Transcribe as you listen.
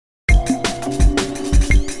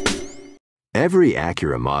Every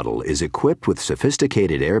Acura model is equipped with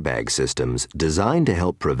sophisticated airbag systems designed to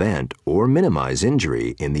help prevent or minimize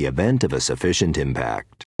injury in the event of a sufficient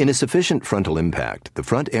impact. In a sufficient frontal impact, the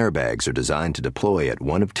front airbags are designed to deploy at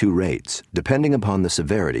one of two rates, depending upon the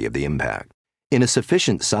severity of the impact. In a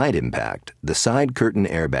sufficient side impact, the side curtain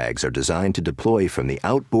airbags are designed to deploy from the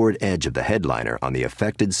outboard edge of the headliner on the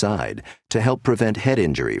affected side to help prevent head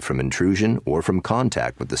injury from intrusion or from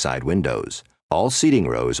contact with the side windows. All seating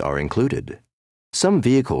rows are included. Some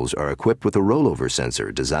vehicles are equipped with a rollover sensor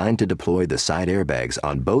designed to deploy the side airbags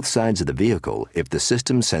on both sides of the vehicle if the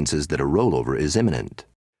system senses that a rollover is imminent.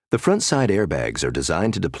 The front side airbags are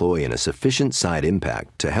designed to deploy in a sufficient side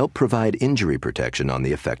impact to help provide injury protection on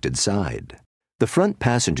the affected side. The front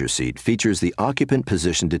passenger seat features the Occupant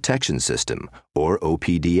Position Detection System, or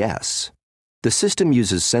OPDS. The system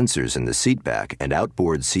uses sensors in the seatback and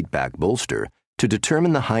outboard seatback bolster to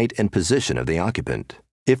determine the height and position of the occupant.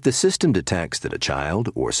 If the system detects that a child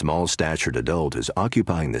or small-statured adult is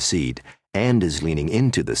occupying the seat and is leaning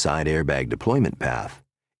into the side airbag deployment path,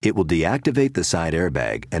 it will deactivate the side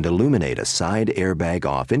airbag and illuminate a side airbag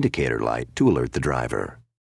off indicator light to alert the driver.